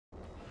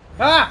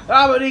Ah!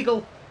 I'm an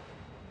eagle!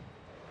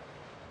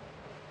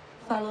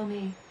 Follow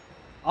me.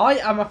 I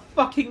am a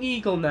fucking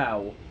eagle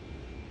now.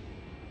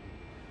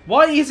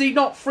 Why is he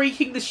not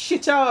freaking the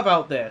shit out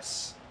about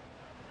this?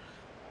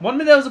 One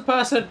minute there was a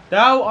person,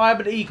 now I'm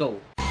an eagle.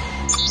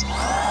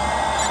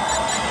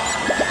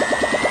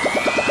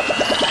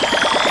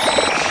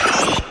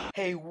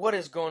 Hey, what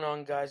is going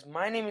on, guys?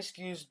 My name is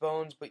Fused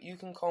Bones, but you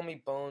can call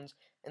me Bones,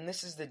 and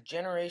this is the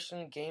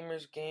Generation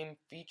Gamers Game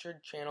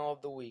featured channel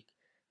of the week.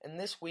 And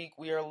this week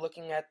we are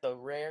looking at the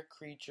rare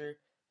creature,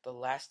 the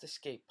Last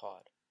Escape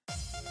Pod.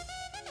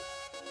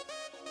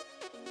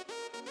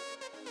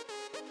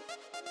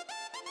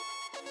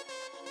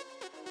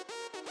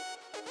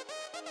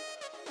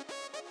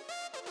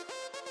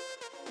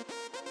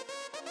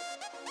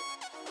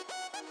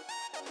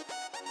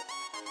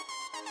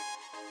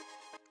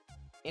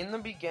 In the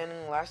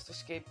beginning, Last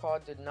Escape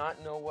Pod did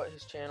not know what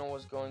his channel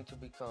was going to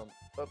become,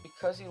 but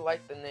because he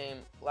liked the name,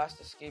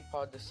 Last Escape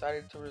Pod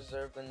decided to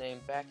reserve the name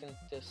back in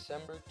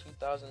December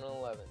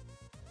 2011.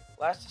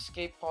 Last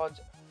Escape Pod's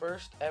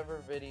first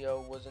ever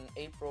video was in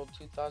April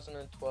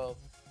 2012,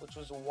 which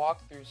was a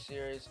walkthrough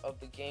series of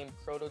the game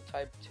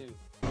Prototype 2.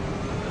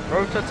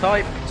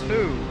 Prototype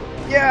 2.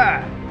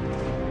 Yeah!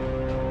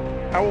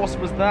 How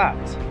awesome was that?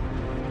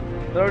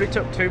 It only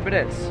took 2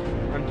 minutes.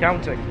 And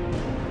counting.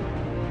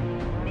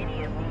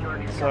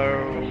 So,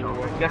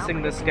 I'm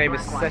guessing this game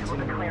is set in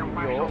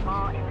New York.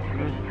 I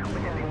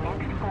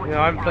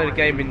haven't played a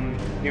game in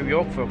New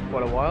York for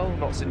quite a while,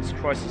 not since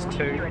Crisis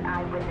 2.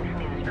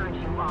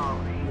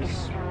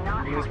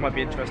 This might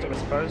be interesting, I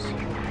suppose.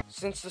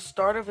 Since the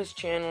start of his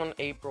channel in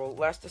April,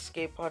 Last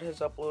Escape Pod has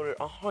uploaded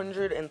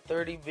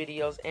 130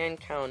 videos and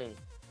counting.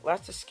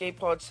 Last Escape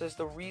Pod says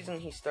the reason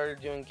he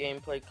started doing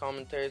gameplay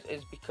commentaries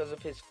is because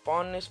of his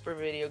fondness for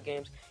video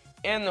games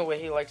and the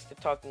way he likes to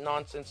talk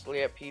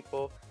nonsensely at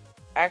people.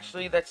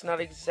 Actually, that's not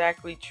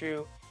exactly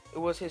true. It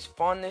was his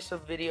fondness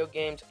of video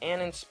games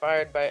and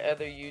inspired by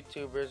other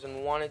YouTubers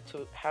and wanted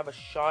to have a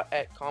shot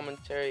at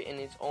commentary in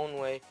his own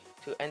way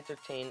to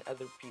entertain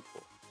other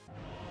people.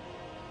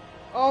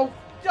 Oh,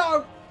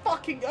 no,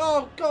 fucking,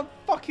 oh, god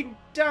fucking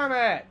damn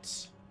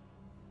it!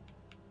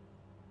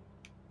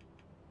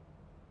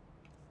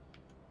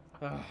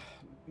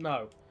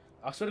 No.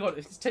 I swear to god,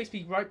 if this takes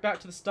me right back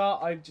to the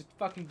start, I'm just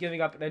fucking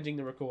giving up and ending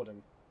the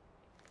recording.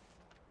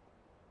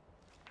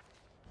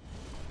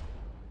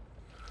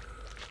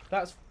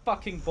 That's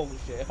fucking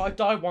bullshit. If I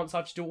die once, I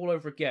have to do it all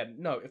over again.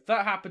 No, if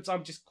that happens,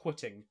 I'm just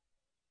quitting.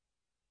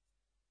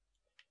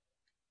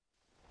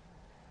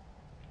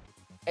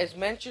 As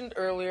mentioned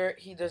earlier,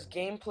 he does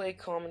gameplay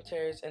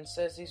commentaries and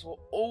says these will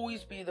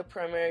always be the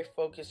primary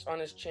focus on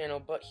his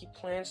channel, but he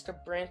plans to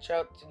branch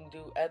out and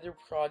do other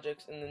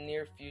projects in the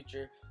near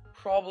future,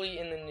 probably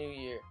in the new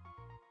year.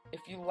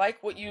 If you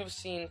like what you have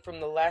seen from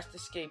the Last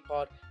Escape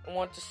Pod and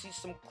want to see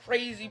some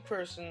crazy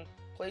person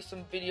play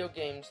some video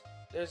games,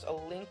 there's a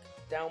link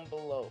down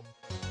below.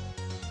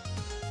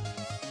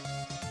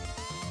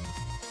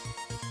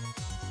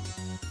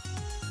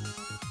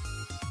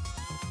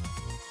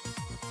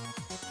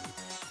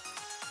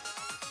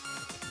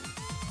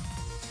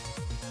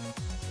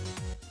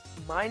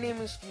 My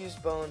name is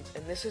Fused Bones,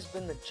 and this has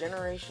been the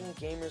Generation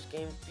Gamers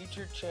Game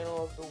featured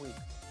channel of the week.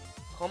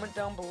 Comment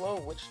down below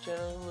which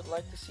channel you would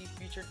like to see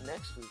featured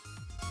next week.